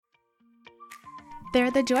They're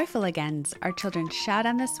the joyful agains our children shout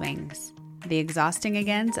on the swings, the exhausting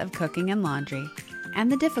agains of cooking and laundry, and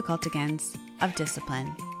the difficult agains of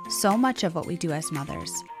discipline. So much of what we do as mothers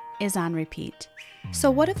is on repeat. So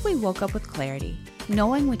what if we woke up with clarity,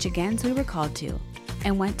 knowing which agains we were called to,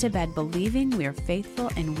 and went to bed believing we are faithful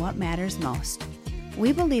in what matters most?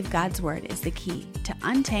 We believe God's word is the key to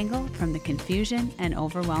untangle from the confusion and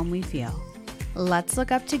overwhelm we feel. Let's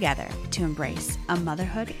look up together to embrace a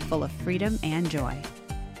motherhood full of freedom and joy.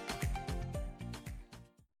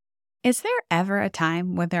 Is there ever a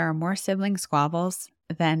time when there are more sibling squabbles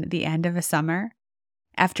than the end of a summer?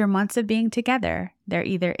 After months of being together, they're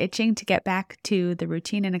either itching to get back to the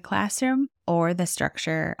routine in a classroom or the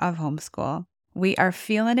structure of homeschool. We are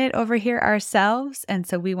feeling it over here ourselves, and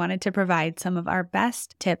so we wanted to provide some of our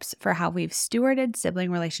best tips for how we've stewarded sibling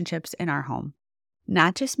relationships in our home.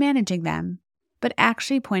 Not just managing them, but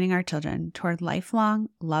actually pointing our children toward lifelong,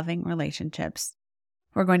 loving relationships.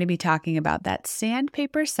 We're going to be talking about that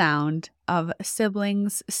sandpaper sound of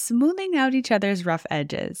siblings smoothing out each other's rough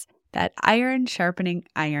edges, that iron sharpening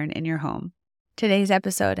iron in your home. Today's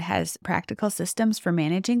episode has practical systems for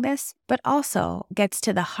managing this, but also gets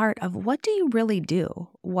to the heart of what do you really do?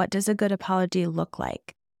 What does a good apology look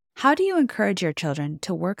like? How do you encourage your children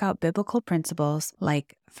to work out biblical principles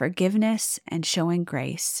like forgiveness and showing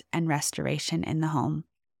grace and restoration in the home?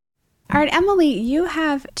 All right, Emily, you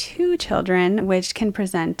have 2 children, which can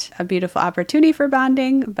present a beautiful opportunity for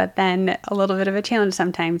bonding, but then a little bit of a challenge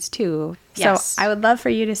sometimes too. Yes. So I would love for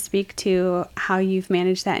you to speak to how you've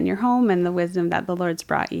managed that in your home and the wisdom that the Lord's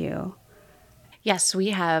brought you. Yes, we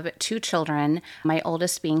have 2 children, my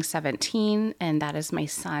oldest being 17, and that is my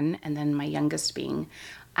son, and then my youngest being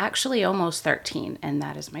actually almost 13, and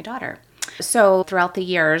that is my daughter. So throughout the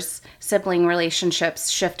years, sibling relationships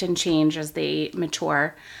shift and change as they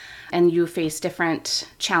mature, and you face different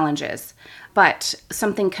challenges. But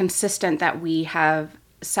something consistent that we have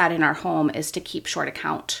said in our home is to keep short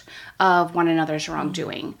account of one another's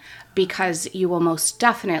wrongdoing, because you will most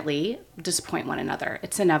definitely disappoint one another.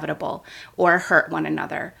 It's inevitable, or hurt one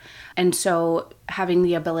another. And so having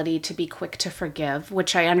the ability to be quick to forgive,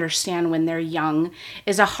 which I understand when they're young,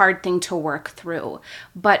 is a hard thing to work through.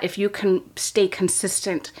 But if you can stay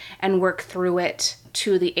consistent and work through it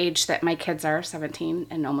to the age that my kids are, 17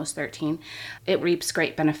 and almost 13, it reaps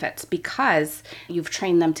great benefits because you've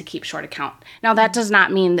trained them to keep short account. Now, that does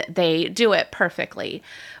not mean that they do it perfectly,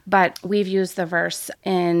 but we've used the verse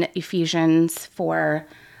in Ephesians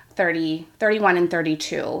 4:31 and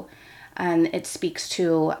 32. And it speaks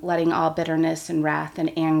to letting all bitterness and wrath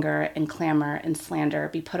and anger and clamor and slander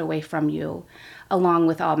be put away from you, along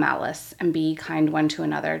with all malice, and be kind one to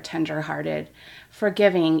another, tender-hearted,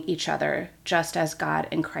 forgiving each other, just as God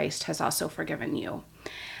in Christ has also forgiven you.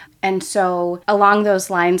 And so along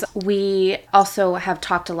those lines, we also have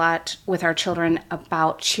talked a lot with our children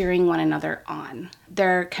about cheering one another on.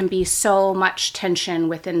 There can be so much tension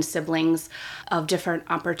within siblings of different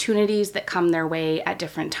opportunities that come their way at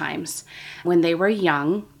different times. When they were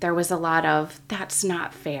young, there was a lot of, that's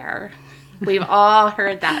not fair. We've all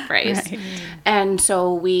heard that phrase. Right. And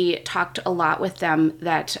so we talked a lot with them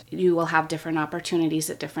that you will have different opportunities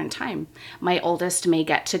at different time. My oldest may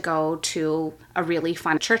get to go to a really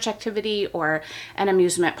fun church activity or an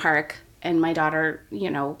amusement park, and my daughter,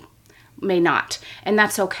 may not. And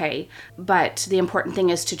that's okay. But the important thing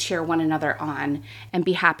is to cheer one another on and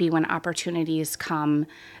be happy when opportunities come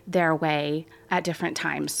their way at different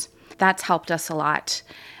times. That's helped us a lot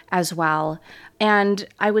as well. And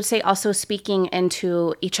I would say also speaking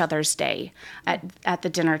into each other's day at the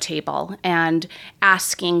dinner table and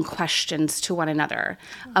asking questions to one another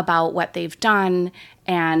about what they've done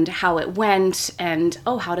and how it went and,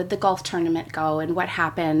 how did the golf tournament go and what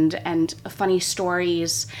happened and funny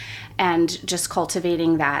stories, and just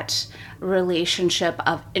cultivating that relationship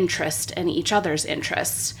of interest in each other's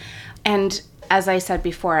interests. And as I said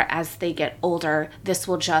before, as they get older, this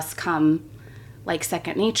will just come like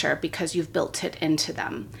second nature because you've built it into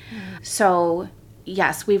them. So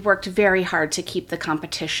yes, we've worked very hard to keep the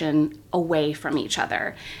competition away from each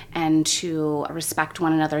other and to respect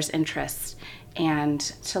one another's interests and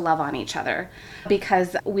to love on each other,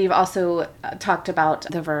 because we've also talked about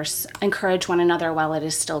the verse, encourage one another while it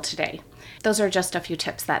is still today. Those are just a few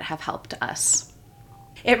tips that have helped us.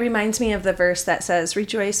 It reminds me of the verse that says,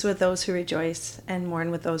 rejoice with those who rejoice and mourn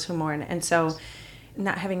with those who mourn. And so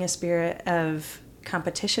not having a spirit of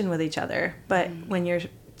competition with each other, but when your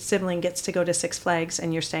sibling gets to go to Six Flags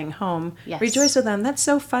and you're staying home, rejoice with them. That's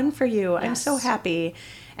so fun for you. Yes. I'm so happy.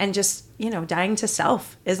 And just, dying to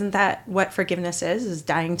self. Isn't that what forgiveness is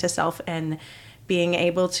dying to self and being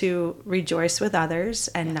able to rejoice with others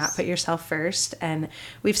and not put yourself first. And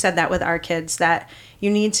we've said that with our kids, that you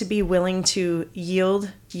need to be willing to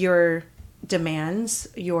yield your demands,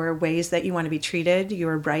 your ways that you want to be treated,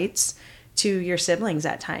 your rights to your siblings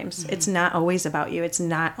at times. It's not always about you. It's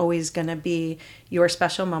not always going to be your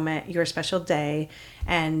special moment, your special day.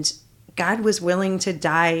 And God was willing to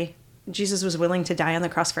die. Jesus was willing to die on the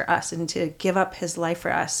cross for us and to give up his life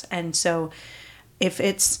for us. And so if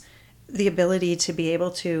it's the ability to be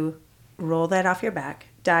able to roll that off your back,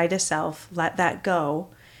 die to self, let that go,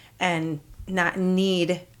 and not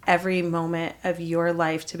need every moment of your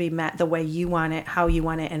life to be met the way you want it, how you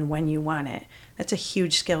want it, and when you want it. That's a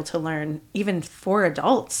huge skill to learn, even for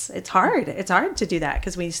adults. It's hard. It's hard to do that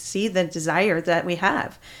because we see the desire that we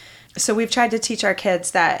have. So we've tried to teach our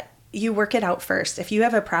kids that you work it out first. If you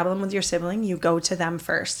have a problem with your sibling, you go to them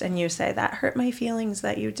first and you say, that hurt my feelings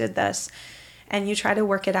that you did this. And you try to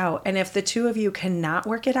work it out. And if the two of you cannot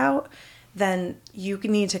work it out, then you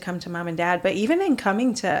need to come to mom and dad. But even in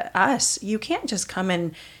coming to us, you can't just come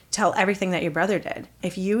and tell everything that your brother did.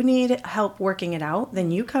 If you need help working it out,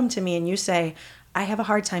 then you come to me and you say, I have a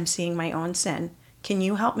hard time seeing my own sin. Can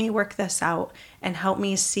you help me work this out and help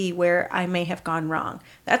me see where I may have gone wrong?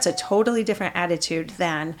 That's a totally different attitude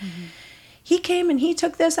than he came and he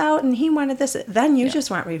took this out and he wanted this. Then you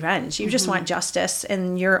just want revenge. You just want justice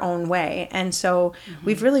in your own way. And so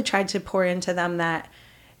we've really tried to pour into them that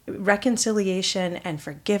reconciliation and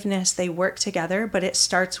forgiveness, they work together, but it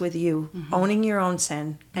starts with you owning your own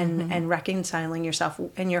sin and reconciling yourself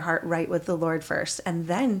and your heart right with the Lord first. And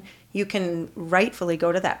then you can rightfully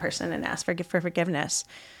go to that person and ask for forgiveness.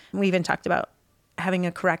 We even talked about having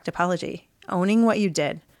a correct apology, owning what you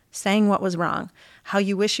did, saying what was wrong, how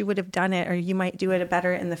you wish you would have done it, or you might do it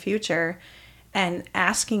better in the future, and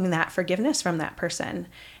asking that forgiveness from that person.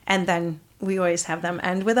 And then we always have them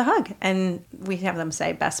end with a hug, and we have them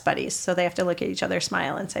say best buddies. So they have to look at each other,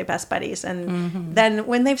 smile, and say best buddies. And then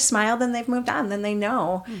when they've smiled and they've moved on, then they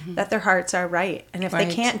know that their hearts are right. And if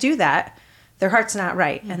they can't do that, their heart's not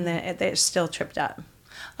right, and they're still tripped up.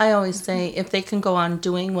 I always say if they can go on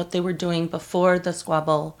doing what they were doing before the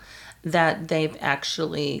squabble, that they've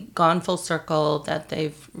actually gone full circle, that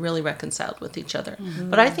they've really reconciled with each other.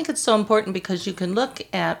 But I think it's so important because you can look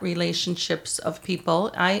at relationships of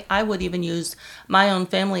people. I would even use my own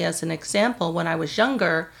family as an example. When I was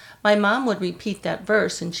younger, my mom would repeat that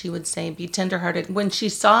verse and she would say, be tenderhearted. When she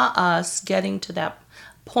saw us getting to that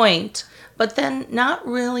point, but then not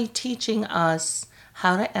really teaching us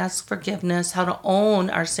how to ask forgiveness, how to own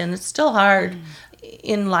our sin. It's still hard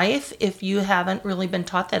in life if you haven't really been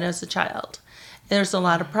taught that as a child. There's a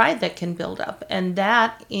lot of pride that can build up, and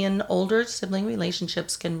that in older sibling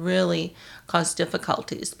relationships can really cause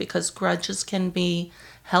difficulties because grudges can be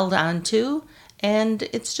held on to, and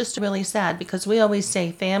it's just really sad because we always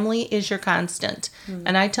say family is your constant.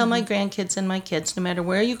 And I tell my grandkids and my kids, no matter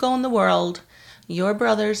where you go in the world, your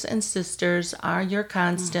brothers and sisters are your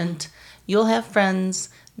constant. You'll have friends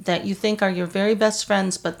that you think are your very best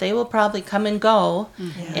friends, but they will probably come and go,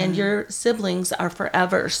 and your siblings are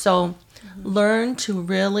forever. So learn to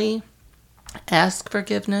really ask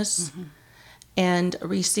forgiveness and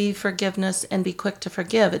receive forgiveness and be quick to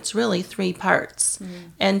forgive. It's really 3 parts.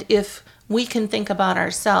 And if we can think about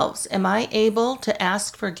ourselves, am I able to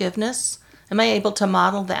ask forgiveness? Am I able to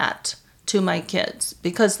model that to my kids?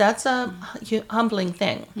 Because that's a humbling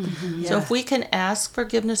thing. So if we can ask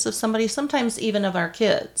forgiveness of somebody, sometimes even of our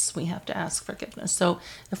kids, we have to ask forgiveness. So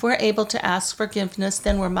if we're able to ask forgiveness,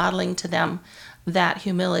 then we're modeling to them that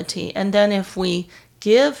humility. And then if we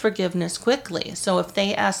give forgiveness quickly, so if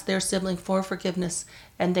they ask their sibling for forgiveness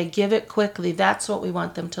and they give it quickly, that's what we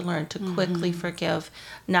want them to learn, to quickly forgive,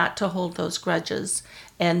 not to hold those grudges,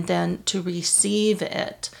 and then to receive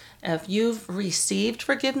it. If you've received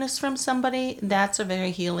forgiveness from somebody, that's a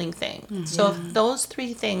very healing thing. So if those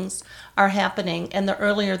 3 things are happening, and the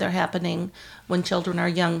earlier they're happening when children are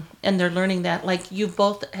young and they're learning that, like you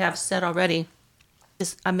both have said already,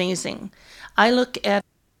 is amazing. I look at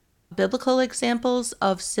biblical examples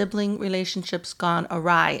of sibling relationships gone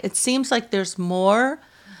awry. It seems like there's more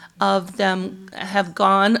of them have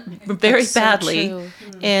gone very badly. So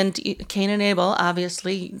and Cain and Abel,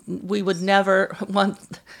 obviously, we would never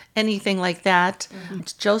want anything like that.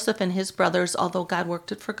 Joseph and his brothers, although God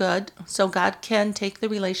worked it for good. So God can take the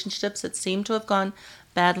relationships that seem to have gone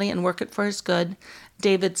badly and work it for his good.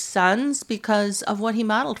 David's sons, because of what he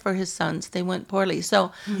modeled for his sons, they went poorly.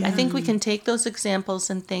 So I think we can take those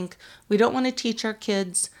examples and think, we don't want to teach our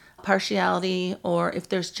kids partiality, or if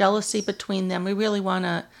there's jealousy between them, we really want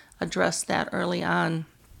to address that early on.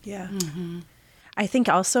 Yeah. I think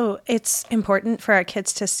also it's important for our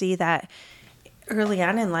kids to see that early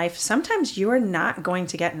on in life, sometimes you're not going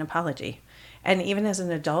to get an apology. And even as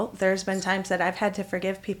an adult, there's been times that I've had to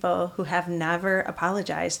forgive people who have never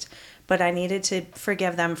apologized, but I needed to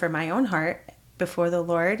forgive them for my own heart before the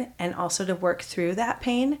Lord and also to work through that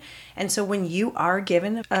pain. And so when you are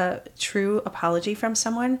given a true apology from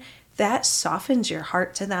someone, that softens your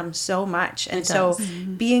heart to them so much. And so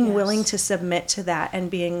being willing to submit to that and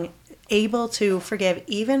being able to forgive,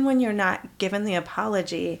 even when you're not given the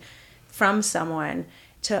apology from someone,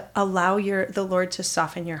 to allow the Lord to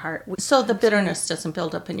soften your heart. So the bitterness doesn't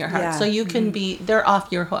build up in your heart. Yeah. So you can they're off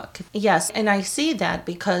your hook. Yes. And I see that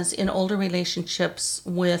because in older relationships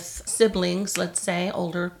with siblings, let's say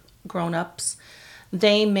older grown-ups,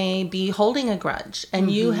 they may be holding a grudge and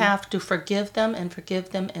you have to forgive them and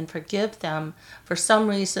forgive them and forgive them. For some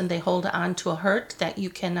reason, they hold on to a hurt that you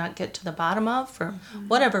cannot get to the bottom of for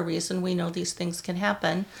whatever reason. We know these things can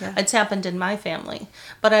happen. Yeah. It's happened in my family.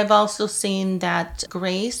 But I've also seen that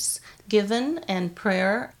grace given and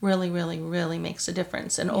prayer really, really, really makes a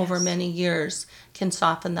difference. And over many years can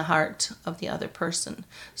soften the heart of the other person.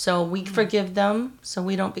 So we forgive them so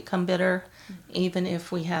we don't become bitter, even if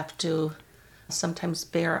we have to sometimes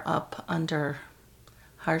bear up under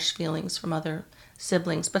harsh feelings from other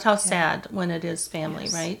siblings. But how sad when it is family,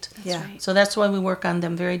 right? Yeah. Right. So that's why we work on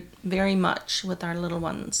them very, very much with our little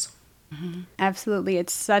ones. Absolutely.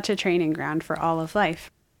 It's such a training ground for all of life.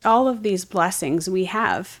 All of these blessings we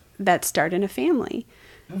have that start in a family.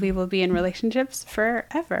 We will be in relationships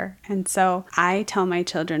forever. And so I tell my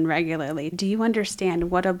children regularly, do you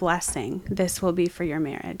understand what a blessing this will be for your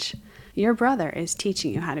marriage? Your brother is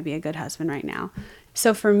teaching you how to be a good husband right now.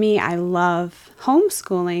 So for me, I love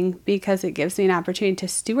homeschooling because it gives me an opportunity to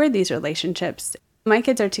steward these relationships. My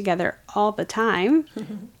kids are together all the time,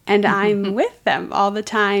 and I'm with them all the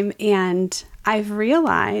time. And I've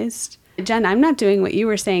realized, Jen, I'm not doing what you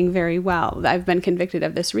were saying very well. I've been convicted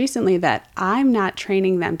of this recently, that I'm not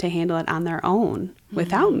training them to handle it on their own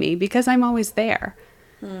without me because I'm always there.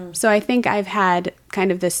 So I think I've had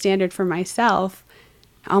kind of the standard for myself,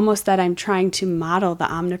 almost that I'm trying to model the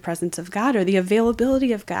omnipresence of God or the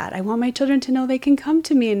availability of God. I want my children to know they can come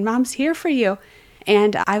to me and Mom's here for you.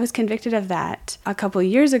 And I was convicted of that a couple of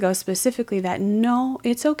years ago, specifically, that no,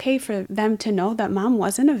 it's okay for them to know that Mom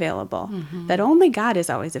wasn't available, that only God is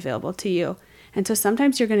always available to you. And so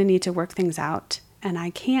sometimes you're going to need to work things out, and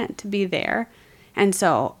I can't be there. And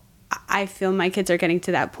so I feel my kids are getting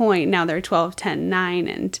to that point. Now they're 12, 10, 9,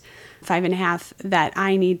 and 5.5, that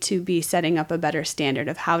I need to be setting up a better standard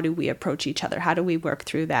of how do we approach each other? How do we work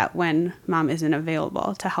through that when Mom isn't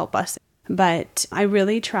available to help us? But I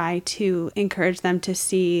really try to encourage them to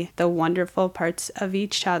see the wonderful parts of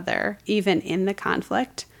each other, even in the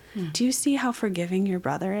conflict. Do you see how forgiving your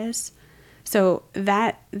brother is? So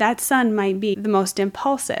that son might be the most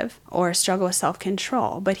impulsive or struggle with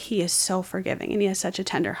self-control, but he is so forgiving and he has such a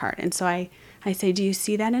tender heart. And so I say, do you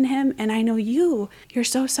see that in him? And I know you're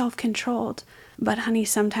so self-controlled. But honey,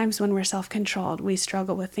 sometimes when we're self-controlled, we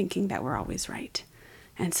struggle with thinking that we're always right.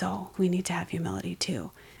 And so we need to have humility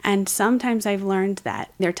too. And sometimes I've learned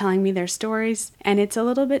that they're telling me their stories and it's a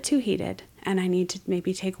little bit too heated. And I need to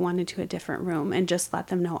maybe take one into a different room and just let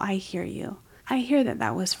them know, I hear you. I hear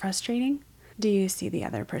that was frustrating. Do you see the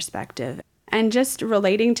other perspective? And just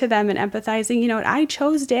relating to them and empathizing, I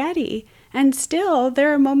chose Daddy. And still,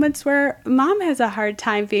 there are moments where Mom has a hard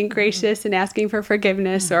time being gracious and asking for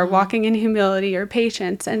forgiveness or walking in humility or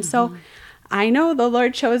patience. And so I know the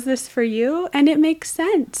Lord chose this for you, and it makes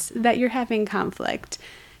sense that you're having conflict.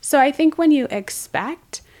 So I think when you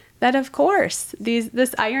expect that, of course,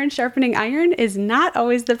 this iron sharpening iron is not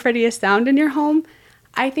always the prettiest sound in your home,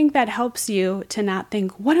 I think that helps you to not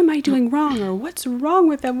think, what am I doing wrong? Or what's wrong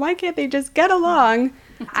with them? Why can't they just get along?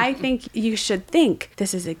 I think you should think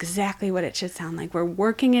this is exactly what it should sound like. We're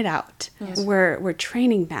working it out. Yes. We're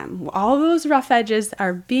training them. All those rough edges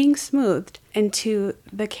are being smoothed into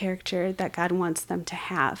the character that God wants them to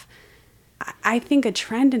have. I think a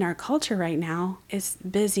trend in our culture right now is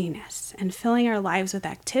busyness and filling our lives with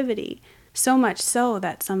activity, so much so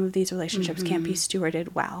that some of these relationships can't be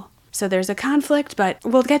stewarded well. So there's a conflict, but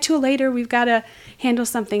we'll get to it later. We've got to handle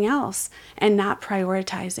something else and not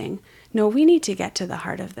prioritizing. No, we need to get to the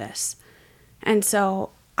heart of this. And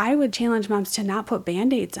so I would challenge moms to not put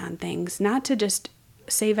Band-Aids on things, not to just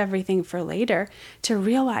save everything for later, to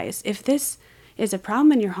realize if this is a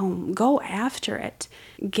problem in your home, go after it.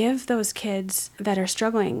 Give those kids that are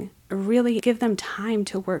struggling, really give them time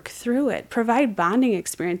to work through it. Provide bonding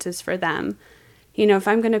experiences for them. If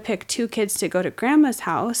I'm going to pick 2 kids to go to grandma's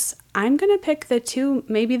house, I'm going to pick the 2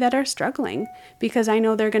 maybe that are struggling because I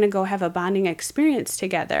know they're going to go have a bonding experience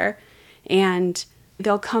together. And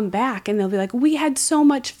they'll come back and they'll be like, we had so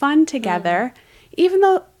much fun together, even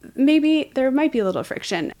though maybe there might be a little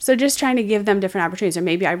friction. So just trying to give them different opportunities, or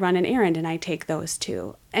maybe I run an errand and I take those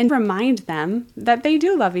too, and remind them that they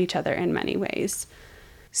do love each other in many ways.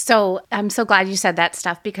 So I'm so glad you said that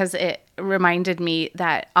stuff, because it reminded me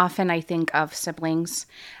that often I think of siblings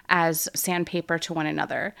as sandpaper to one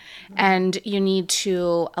another. And you need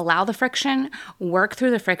to allow the friction, work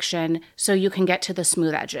through the friction so you can get to the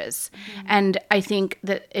smooth edges. And I think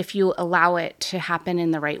that if you allow it to happen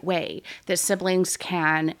in the right way, that siblings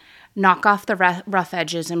can knock off the rough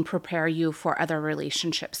edges and prepare you for other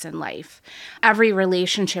relationships in life. Every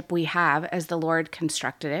relationship we have as the Lord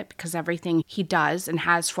constructed it, because everything he does and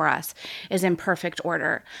has for us is in perfect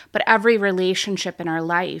order. But every relationship in our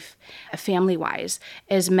life, family-wise,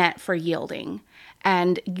 is meant for yielding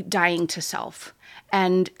and dying to self.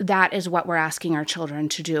 And that is what we're asking our children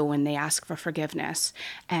to do when they ask for forgiveness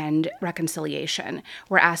and reconciliation.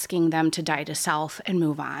 We're asking them to die to self and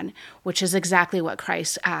move on, which is exactly what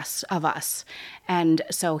Christ asks of us. And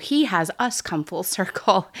so he has us come full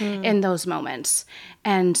circle in those moments.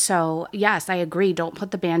 And so, yes, I agree. Don't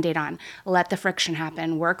put the Band-Aid on. Let the friction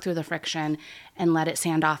happen. Work through the friction and let it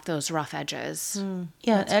sand off those rough edges.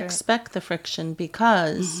 Yeah, expect the friction,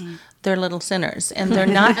 because they're little sinners, and they're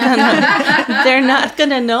not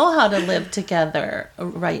gonna know how to live together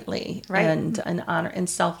rightly and honor and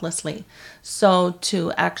selflessly. So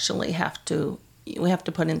to actually we have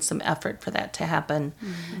to put in some effort for that to happen.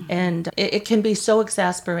 And it can be so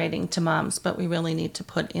exasperating to moms, but we really need to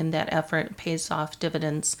put in that effort. It pays off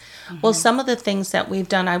dividends. Well, some of the things that we've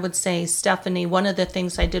done, I would say, Stephanie, one of the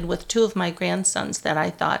things I did with 2 of my grandsons that I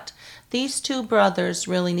thought, these 2 brothers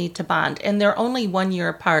really need to bond. And they're only 1 year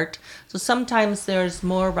apart. So sometimes there's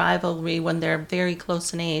more rivalry when they're very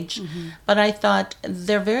close in age. But I thought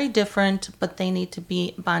they're very different, but they need to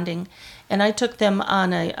be bonding. And I took them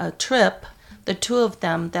on a trip, the 2 of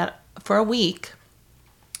them, that for a week,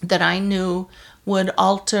 that I knew would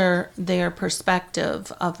alter their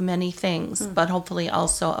perspective of many things, but hopefully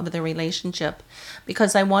also of the relationship,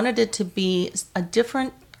 because I wanted it to be a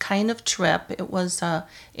different kind of trip. It was an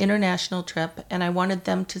international trip, and I wanted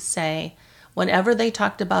them to say, whenever they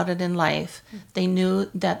talked about it in life, they knew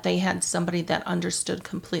that they had somebody that understood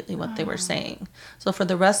completely what they were saying. So for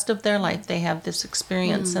the rest of their life, they have this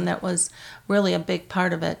experience, and that was really a big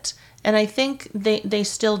part of it. And I think they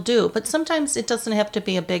still do. But sometimes it doesn't have to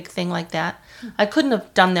be a big thing like that. I couldn't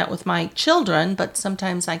have done that with my children, but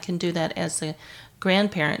sometimes I can do that as a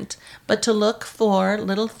grandparent. But to look for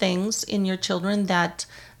little things in your children that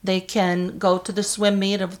they can go to the swim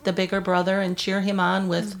meet of the bigger brother and cheer him on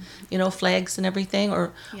with, flags and everything,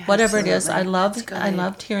 or whatever it is. I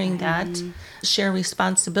loved hearing that. Share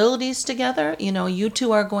responsibilities together. You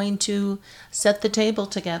 2 are going to set the table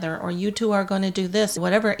together, or you 2 are going to do this,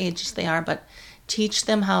 whatever age they are, but teach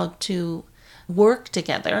them how to work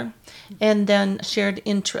together. And then shared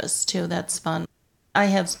interests too. That's fun. I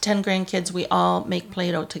have 10 grandkids. We all make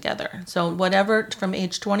Play-Doh together. So whatever, from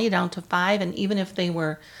age 20 down to 5, and even if they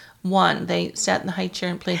were 1, they sat in the high chair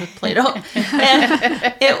and played with Play-Doh.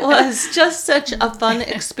 And it was just such a fun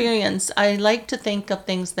experience. I like to think of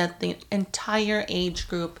things that the entire age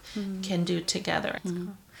group can do together.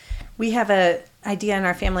 We have an idea in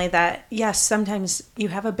our family that, yes, sometimes you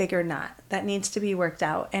have a bigger knot that needs to be worked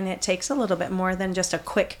out, and it takes a little bit more than just a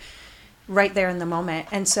quick right there in the moment.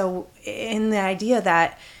 And so in the idea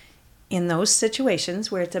that in those situations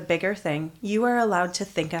where it's a bigger thing, you are allowed to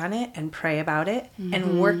think on it and pray about it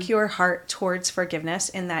and work your heart towards forgiveness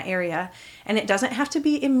in that area. And it doesn't have to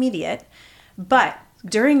be immediate, but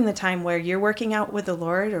during the time where you're working out with the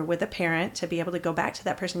Lord or with a parent to be able to go back to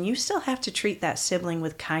that person, you still have to treat that sibling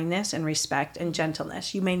with kindness and respect and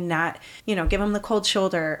gentleness. You may not, give them the cold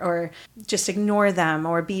shoulder or just ignore them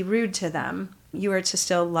or be rude to them. You are to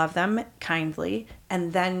still love them kindly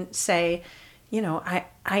and then say,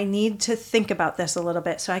 I need to think about this a little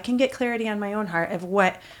bit so I can get clarity on my own heart of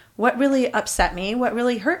what really upset me, what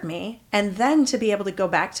really hurt me, and then to be able to go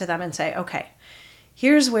back to them and say, okay,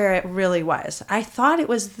 here's where it really was. I thought it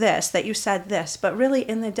was this, that you said this, but really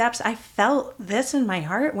in the depths, I felt this in my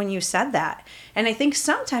heart when you said that. And I think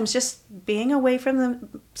sometimes just being away from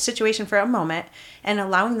the situation for a moment and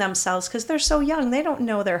allowing themselves, because they're so young, they don't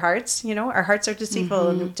know their hearts. Our hearts are deceitful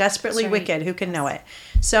and desperately wicked. Who can know it?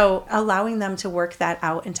 So allowing them to work that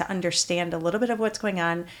out and to understand a little bit of what's going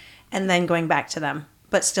on and then going back to them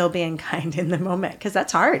but still being kind in the moment, because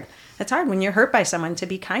that's hard. It's hard when you're hurt by someone to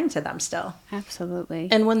be kind to them still. Absolutely.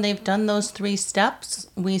 And when they've done those 3 steps,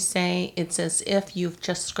 we say it's as if you've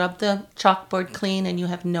just scrubbed the chalkboard clean and you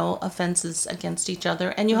have no offenses against each other,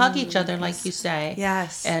 and you hug each other, like you say.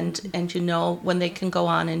 Yes. And you know when they can go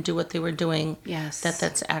on and do what they were doing, Yes.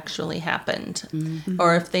 that's actually happened.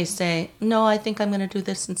 Or if they say, no, I think I'm going to do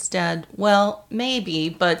this instead. Well, maybe,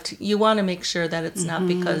 but you want to make sure that it's not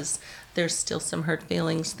because there's still some hurt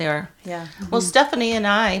feelings there. Yeah. Well, Stephanie and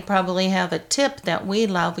I probably have a tip that we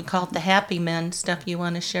love. We call it the Happy Men. Steph, you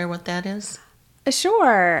want to share what that is?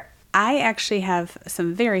 Sure. I actually have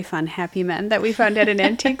some very fun Happy Men that we found at an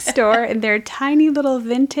antique store, and they're tiny little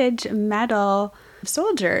vintage metal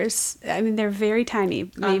soldiers. I mean, they're very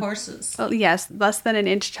tiny. Horses. Oh, yes, less than an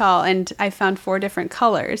inch tall, and I found 4 different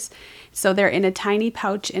colors. So they're in a tiny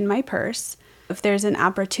pouch in my purse. If there's an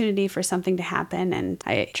opportunity for something to happen, and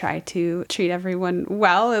I try to treat everyone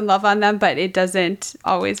well and love on them, but it doesn't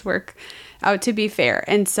always work out to be fair.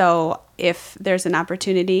 And so if there's an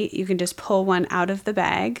opportunity, you can just pull one out of the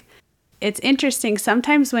bag. It's interesting.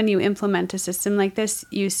 Sometimes when you implement a system like this,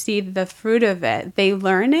 you see the fruit of it. They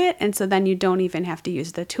learn it, and so then you don't even have to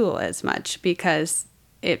use the tool as much because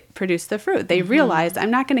it produced the fruit. They realize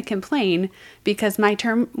I'm not going to complain because my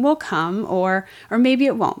turn will come, or maybe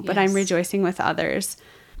it won't, but I'm rejoicing with others.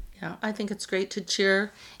 Yeah, I think it's great to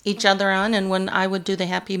cheer each other on. And when I would do the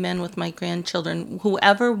Happy Men with my grandchildren,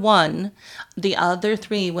 whoever won, the other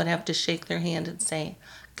 3 would have to shake their hand and say,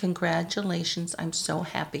 congratulations, I'm so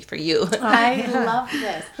happy for you. I love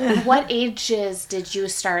this. What ages did you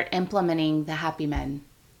start implementing the Happy Men?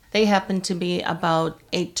 They happened to be about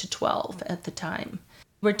 8 to 12 at the time.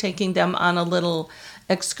 We're taking them on a little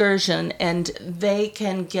excursion, and they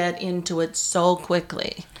can get into it so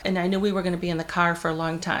quickly. And I knew we were going to be in the car for a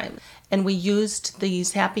long time. And we used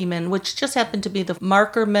these Happy Men, which just happened to be the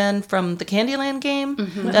marker men from the Candyland game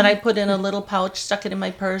that I put in a little pouch, stuck it in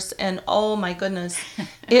my purse, and oh my goodness,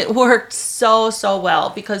 it worked so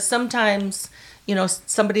well, because sometimes, you know,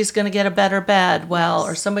 somebody's going to get a better bed,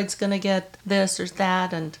 or somebody's going to get this or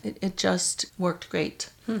that, and it just worked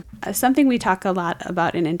great. Something we talk a lot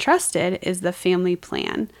about in Entrusted is the family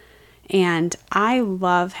plan. And I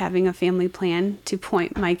love having a family plan to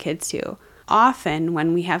point my kids to. Often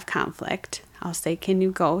when we have conflict, I'll say, can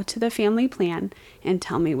you go to the family plan and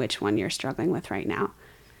tell me which one you're struggling with right now?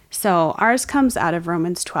 So ours comes out of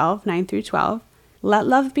Romans 12, 9 through 12. Let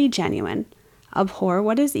love be genuine. Abhor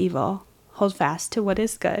what is evil. Hold fast to what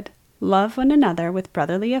is good. Love one another with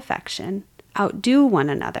brotherly affection. Outdo one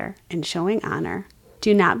another in showing honor.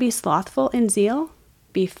 Do not be slothful in zeal.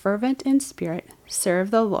 Be fervent in spirit. Serve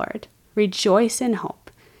the Lord. Rejoice in hope.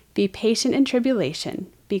 Be patient in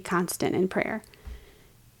tribulation. Be constant in prayer.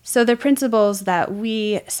 So the principles that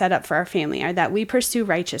we set up for our family are that we pursue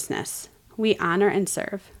righteousness. We honor and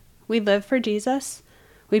serve. We live for Jesus.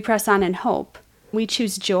 We press on in hope. We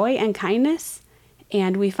choose joy and kindness.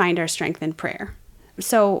 And we find our strength in prayer.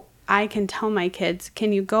 So I can tell my kids,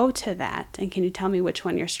 can you go to that? And can you tell me which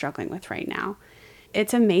one you're struggling with right now?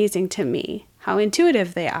 It's amazing to me how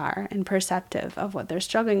intuitive they are and perceptive of what they're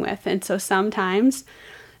struggling with. And so sometimes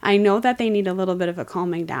I know that they need a little bit of a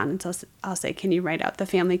calming down. And so I'll say, can you write out the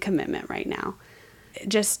family commitment right now?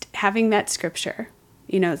 Just having that scripture,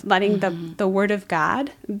 you know, letting the word of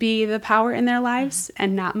God be the power in their lives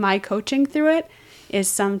and not my coaching through it is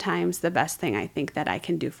sometimes the best thing I think that I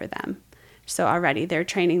can do for them. So already they're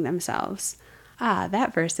training themselves.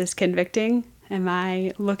 That verse is convicting. Am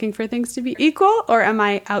I looking for things to be equal, or am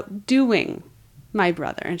I outdoing my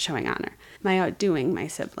brother and showing honor? Am I outdoing my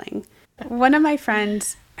sibling? One of my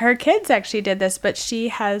friends, her kids actually did this, but she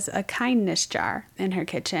has a kindness jar in her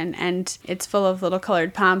kitchen, and it's full of little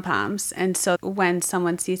colored pom-poms. And so when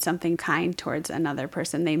someone sees something kind towards another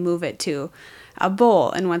person, they move it to a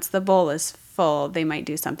bowl. And once the bowl is full, they might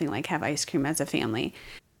do something like have ice cream as a family.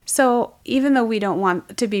 So even though we don't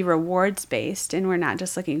want to be rewards based and we're not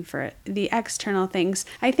just looking for the external things,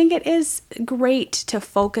 I think it is great to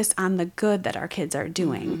focus on the good that our kids are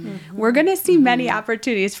doing. We're going to see many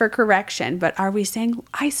opportunities for correction, but are we saying,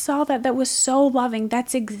 I saw that was so loving.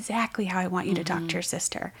 That's exactly how I want you to talk to your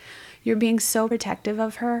sister. You're being so protective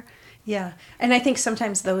of her. Yeah. And I think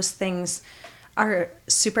sometimes those things are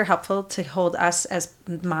super helpful to hold us as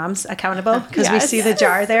moms accountable, because we see the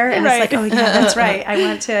jar there and it's like, oh yeah, that's right.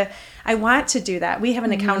 I want to do that. We have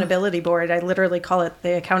an accountability board. I literally call it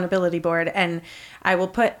the accountability board, and I will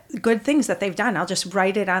put good things that they've done. I'll just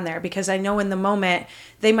write it on there because I know in the moment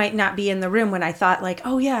they might not be in the room when I thought like,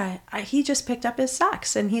 oh yeah, he just picked up his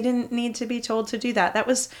socks and he didn't need to be told to do that. That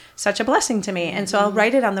was such a blessing to me. And so I'll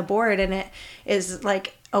write it on the board, and it is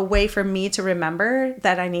like, a way for me to remember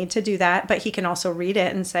that I need to do that, but he can also read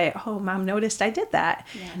it and say, oh, Mom noticed I did that.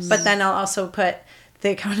 Yes. But then I'll also put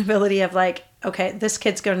the accountability of like, okay, this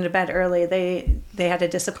kid's going to bed early. They had a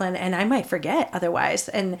discipline and I might forget otherwise.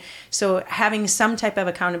 And so having some type of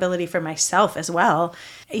accountability for myself as well,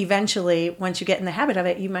 eventually, once you get in the habit of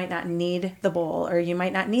it, you might not need the bowl or you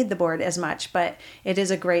might not need the board as much, but it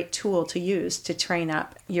is a great tool to use to train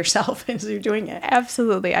up yourself as you're doing it.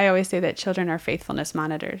 Absolutely. I always say that children are faithfulness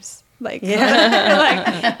monitors. Like,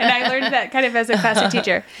 Yeah. and I learned that kind of as a class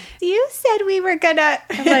teacher. You said we were gonna.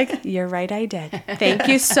 I'm like, you're right, I did. Thank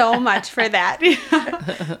you so much for that.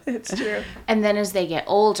 It's true. And then as they get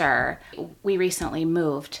older, we recently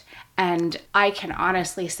moved. And I can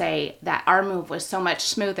honestly say that our move was so much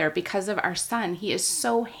smoother because of our son. He is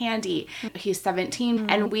so handy. He's 17,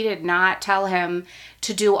 and we did not tell him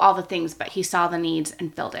to do all the things, but he saw the needs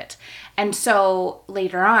and filled it. And so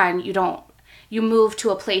later on, you move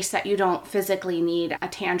to a place that you don't physically need a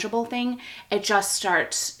tangible thing. It just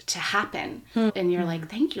starts to happen. And you're like,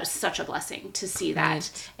 thank you. It's such a blessing to see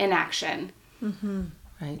that in action.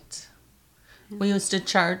 Right. We used a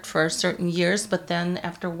chart for certain years, but then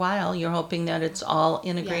after a while, you're hoping that it's all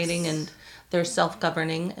integrating Yes. and they're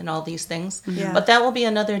self-governing and all these things. Yeah. But that will be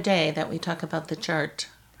another day that we talk about the chart.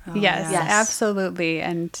 Yes, yes. absolutely.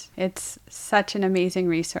 And it's such an amazing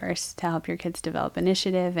resource to help your kids develop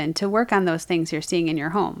initiative and to work on those things you're seeing in your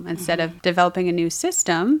home. Instead of developing a new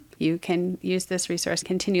system, you can use this resource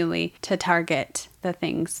continually to target the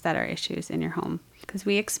things that are issues in your home. Because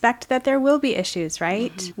we expect that there will be issues,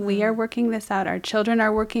 right? We are working this out. Our children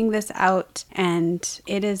are working this out. And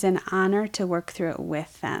it is an honor to work through it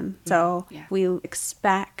with them. So we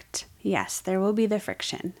expect, yes, there will be the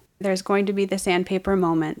friction. There's going to be the sandpaper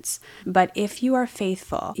moments. But if you are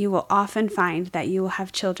faithful, you will often find that you will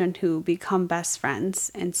have children who become best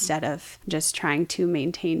friends instead of just trying to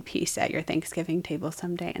maintain peace at your Thanksgiving table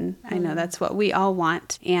someday. And I know that's what we all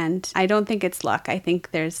want. And I don't think it's luck. I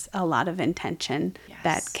think there's a lot of intention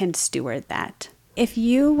that can steward that. If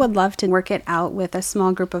you would love to work it out with a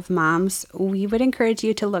small group of moms, we would encourage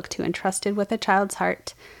you to look to Entrusted with a Child's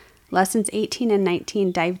Heart. Lessons 18 and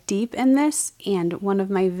 19 dive deep in this, and one of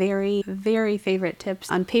my very, very favorite tips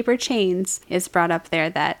on paper chains is brought up there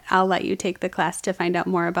that I'll let you take the class to find out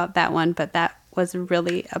more about that one, but that was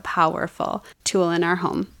really a powerful tool in our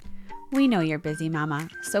home. We know you're busy, Mama,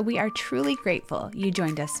 so we are truly grateful you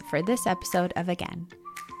joined us for this episode of Again.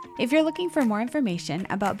 If you're looking for more information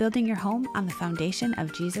about building your home on the foundation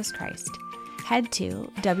of Jesus Christ, head to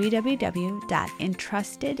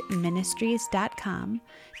www.entrustedministries.com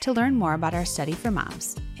to learn more about our study for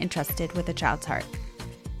moms, Entrusted with a Child's Heart.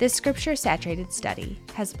 This scripture-saturated study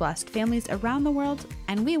has blessed families around the world,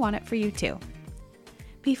 and we want it for you too.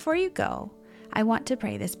 Before you go, I want to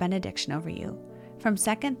pray this benediction over you from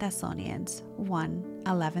 2 Thessalonians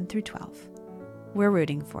 1:11 through 12. We're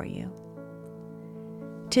rooting for you.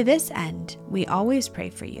 To this end, we always pray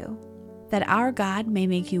for you, that our God may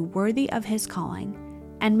make you worthy of his calling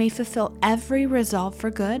and may fulfill every resolve for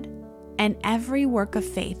good and every work of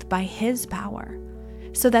faith by his power,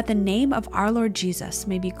 so that the name of our Lord Jesus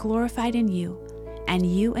may be glorified in you and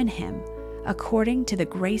you in him, according to the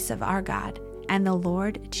grace of our God and the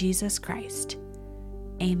Lord Jesus Christ.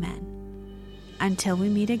 Amen. Until we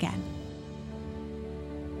meet again.